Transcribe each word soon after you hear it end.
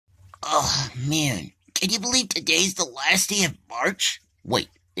Oh, man. Can you believe today's the last day of March? Wait,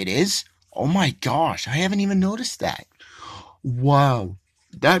 it is? Oh my gosh, I haven't even noticed that. Wow,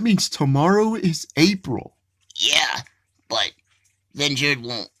 that means tomorrow is April. Yeah, but then Jared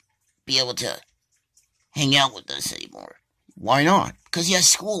won't be able to hang out with us anymore. Why not? Because he has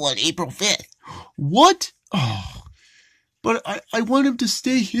school on April 5th. What? Oh, but I want him to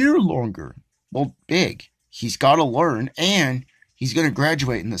stay here longer. Well, Big, he's got to learn, and he's going to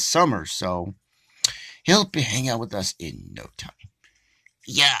graduate in the summer, so he'll be hanging out with us in no time.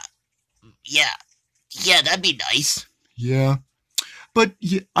 Yeah, yeah, yeah, that'd be nice. Yeah, but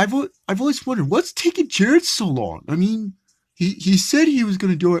I've always wondered what's taking Jared so long. I mean, he said he was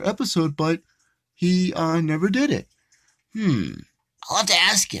going to do our episode, but he never did it. I'll have to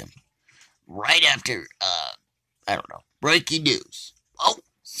ask him right after, I don't know, breaking news. Oh,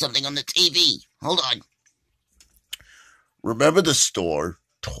 something on the TV. Hold on. Remember the store,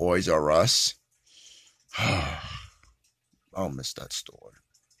 Toys R Us? I'll miss that store.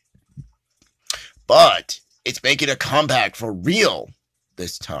 But it's making a comeback for real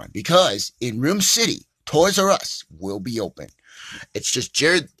this time because in Room City, Toys R Us will be open. It's just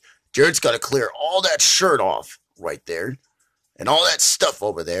Jared's got to clear all that shirt off right there and all that stuff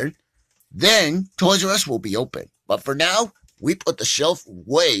over there. Then Toys R Us will be open. But for now, we put the shelf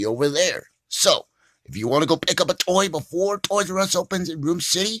way over there. So if you want to go pick up a toy before Toys R Us opens in Room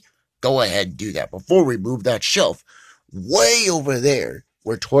City, go ahead and do that before we move that shelf way over there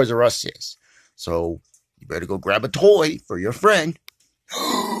where Toys R Us is. So you better go grab a toy for your friend.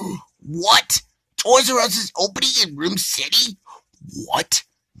 What? Toys R Us is opening in Room City? What?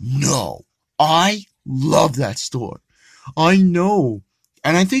 No. I love that store. I know.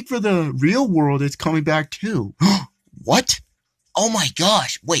 And I think for the real world, it's coming back too. What? Oh my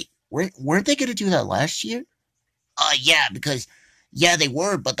gosh. Wait, weren't they going to do that last year? Yeah, because, yeah, they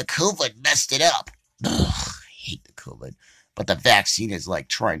were, but the COVID messed it up. Ugh, I hate the COVID. But the vaccine is like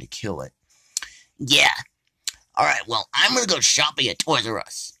trying to kill it. Yeah. All right, well, I'm going to go shopping at Toys R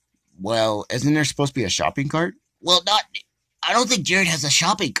Us. Well, isn't there supposed to be a shopping cart? Well, I don't think Jared has a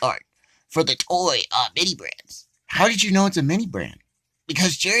shopping cart for the toy mini brands. How did you know it's a mini brand?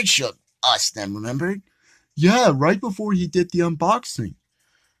 Because Jared showed us them, remember? Yeah, right before he did the unboxing.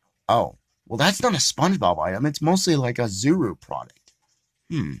 Oh, well, that's not a SpongeBob item. It's mostly like a Zuru product.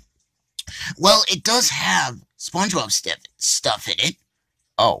 Well, it does have SpongeBob stuff in it.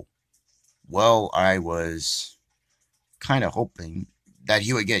 Oh, well, I was kind of hoping that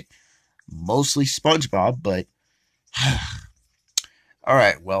he would get mostly SpongeBob, but all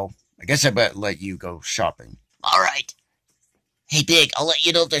right, well, I guess I better let you go shopping. All right. Hey, Big, I'll let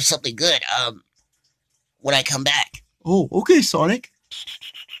you know if there's something good, when I come back. Oh, okay, Sonic.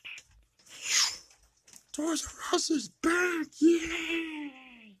 Toys R Us is back, yay!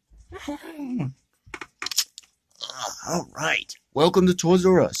 All right, welcome to Toys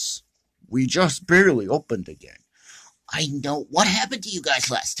R Us. We just barely opened again. I know. What happened to you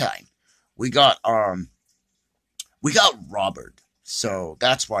guys last time? We got robbed, so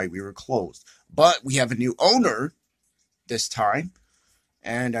that's why we were closed. But we have a new owner this time,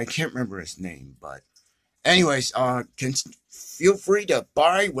 and I can't remember his name, but anyways, feel free to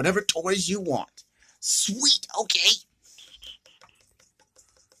buy whatever toys you want. Sweet, okay.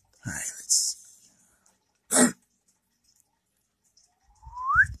 All right, let's see.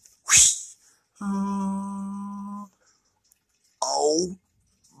 Oh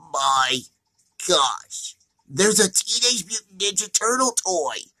my gosh. There's a Teenage Mutant Ninja Turtle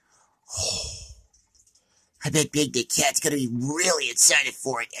toy. I bet Big the Cat's gonna be really excited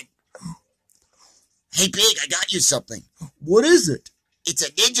for it. And hey, Big, I got you something. What is it? It's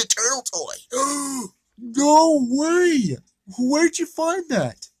a Ninja Turtle toy. No way! Where'd you find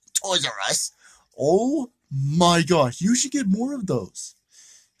that? Toys R Us. Oh my gosh, you should get more of those.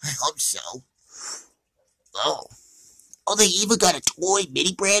 I hope so. Oh. Oh, they even got a toy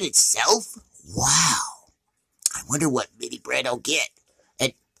mini brand itself? Wow. I wonder what mini brand I'll get.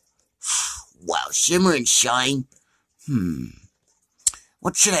 And, wow, Shimmer and Shine.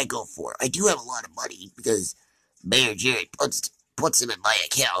 What should I go for? I do have a lot of money because Mayor Jared puts them in my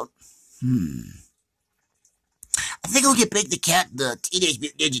account. I think I'll get Big the Cat the Teenage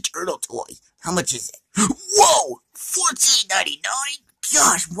Mutant Ninja Turtle toy. How much is it? Whoa! $14.99?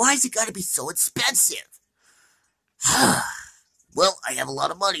 Gosh, why is it gotta be so expensive? Well, I have a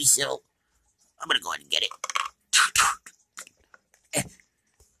lot of money, so I'm gonna go ahead and get it.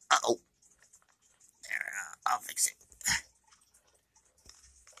 Uh-oh. There, I'll fix it.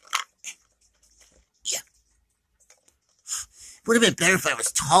 Yeah. Would have been better if I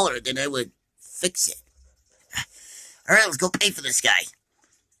was taller, then I would fix it. Alright, let's go pay for this guy.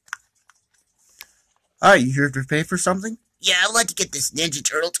 Hi, you here to pay for something? Yeah, I'd like to get this Ninja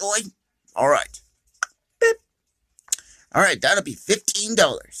Turtle toy. All right. Beep. All right, that'll be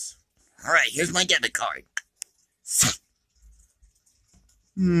 $15. All right, here's my debit card.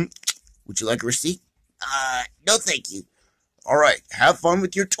 Would you like a receipt? No thank you. All right, have fun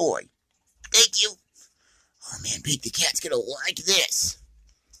with your toy. Thank you. Oh man, Pete the Cat's gonna like this.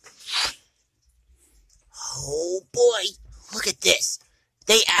 Oh boy, look at this.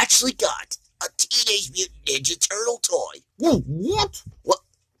 They actually got a Teenage Mutant Ninja Turtle toy. Whoa, what? What?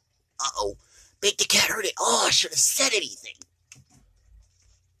 Uh-oh. Pete the Cat heard it. Oh, I should have said anything.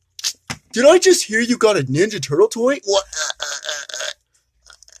 Did I just hear you got a Ninja Turtle toy? What?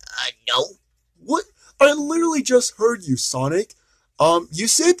 No. What? I literally just heard you, Sonic. You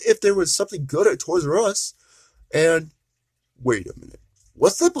said if there was something good at Toys R Us, and wait a minute.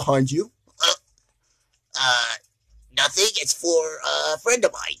 What's that behind you? Nothing. It's for a friend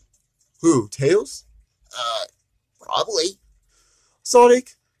of mine. Who, Tails? Probably.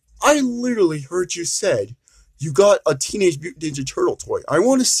 Sonic, I literally heard you said you got a Teenage Mutant Ninja Turtle toy. I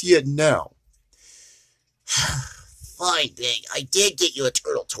want to see it now. Fine, Big. I did get you a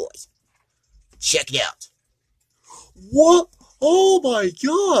turtle toy. Check it out. What? Oh my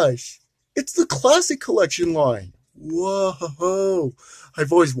gosh! It's the Classic Collection line. Whoa!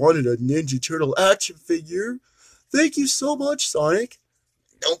 I've always wanted a Ninja Turtle action figure. Thank you so much, Sonic.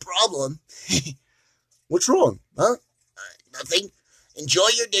 No problem. What's wrong, huh? Nothing. Enjoy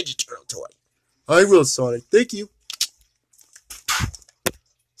your Ninja Turtle toy. I will, Sonic. Thank you.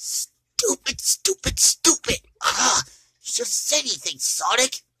 Stupid, stupid, stupid. Ah, you should have said anything,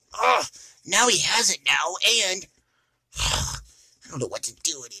 Sonic. Ah, now he has it now, and I don't know what to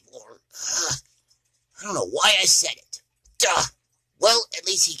do anymore. I don't know why I said it. Duh. Well, at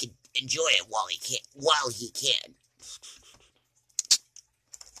least he can enjoy it while he can.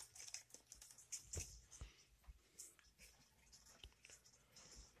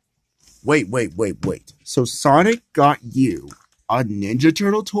 Wait. So Sonic got you a Ninja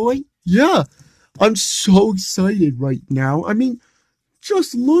Turtle toy? Yeah, I'm so excited right now. I mean,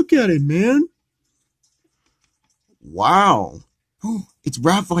 just look at it, man. Wow. It's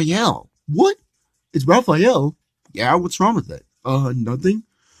Raphael. What? It's Raphael? Yeah, what's wrong with it? Nothing.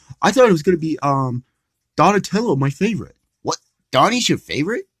 I thought it was gonna be, Donatello, my favorite. What? Donnie's your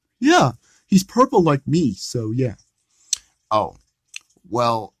favorite? Yeah, he's purple like me, so yeah. Oh.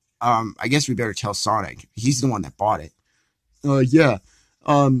 Well, I guess we better tell Sonic. He's the one that bought it. Yeah.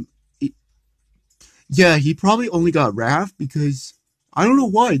 Yeah, he probably only got Raph because I don't know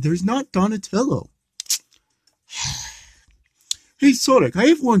why. There's not Donatello. Hey, Sonic, I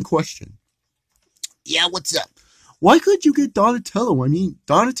have one question. Yeah, what's up? Why couldn't you get Donatello? I mean,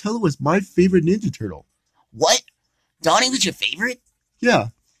 Donatello was my favorite Ninja Turtle. What? Donnie was your favorite? Yeah.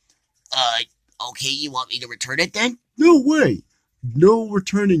 Okay, you want me to return it then? No way. No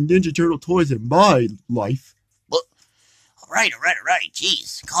returning Ninja Turtle toys in my life. Well, alright.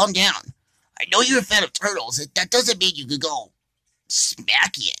 Jeez, calm down. I know you're a fan of turtles. That doesn't mean you could go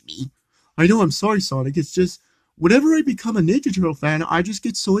smacky at me. I know, I'm sorry, Sonic. It's just, whenever I become a Ninja Turtle fan, I just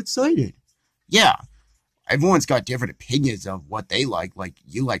get so excited. Yeah. Everyone's got different opinions of what they like. Like,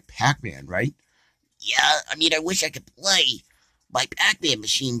 you like Pac-Man, right? Yeah, I mean, I wish I could play my Pac-Man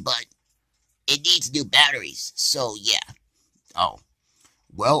machine, but it needs new batteries, so yeah. Oh.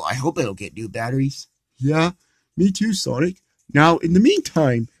 Well, I hope it'll get new batteries. Yeah, me too, Sonic. Now, in the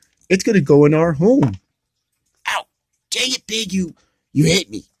meantime, it's gonna go in our home. Ow! Dang it, Big, you hit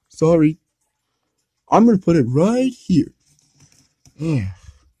me. Sorry. I'm gonna put it right here. Ugh.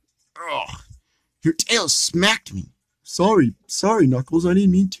 Your tail smacked me. Sorry, Knuckles. I didn't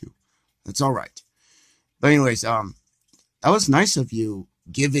mean to. That's all right. But anyways, that was nice of you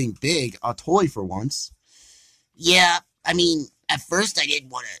giving Big a toy for once. Yeah, I mean, at first I didn't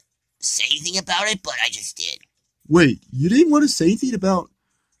want to say anything about it, but I just did. Wait, you didn't want to say anything about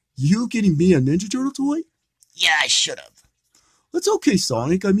you getting me a Ninja Turtle toy? Yeah, I should have. That's okay,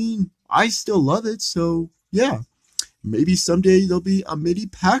 Sonic. I mean, I still love it, so yeah. Maybe someday there'll be a mini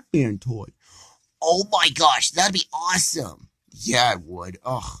Pac-Man toy. Oh my gosh, that'd be awesome. Yeah, it would.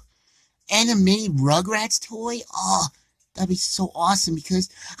 Ugh. And a mini Rugrats toy? Oh, that'd be so awesome because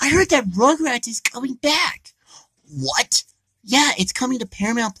I heard that Rugrats is coming back. What? Yeah, it's coming to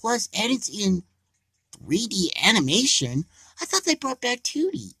Paramount Plus and it's in 3D animation. I thought they brought back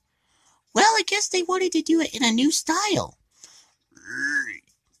 2D. Well, I guess they wanted to do it in a new style.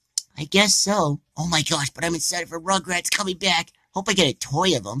 I guess so. Oh my gosh, but I'm excited for Rugrats coming back. Hope I get a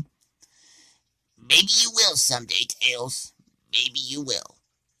toy of them. Maybe you will someday, Tails. Maybe you will.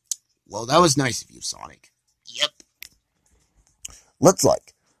 Well, that was nice of you, Sonic. Yep. Looks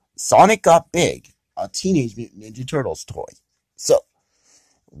like Sonic got Big a Teenage Mutant Ninja Turtles toy. So,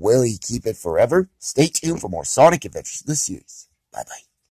 will he keep it forever? Stay tuned for more Sonic Adventures in the series. Bye-bye.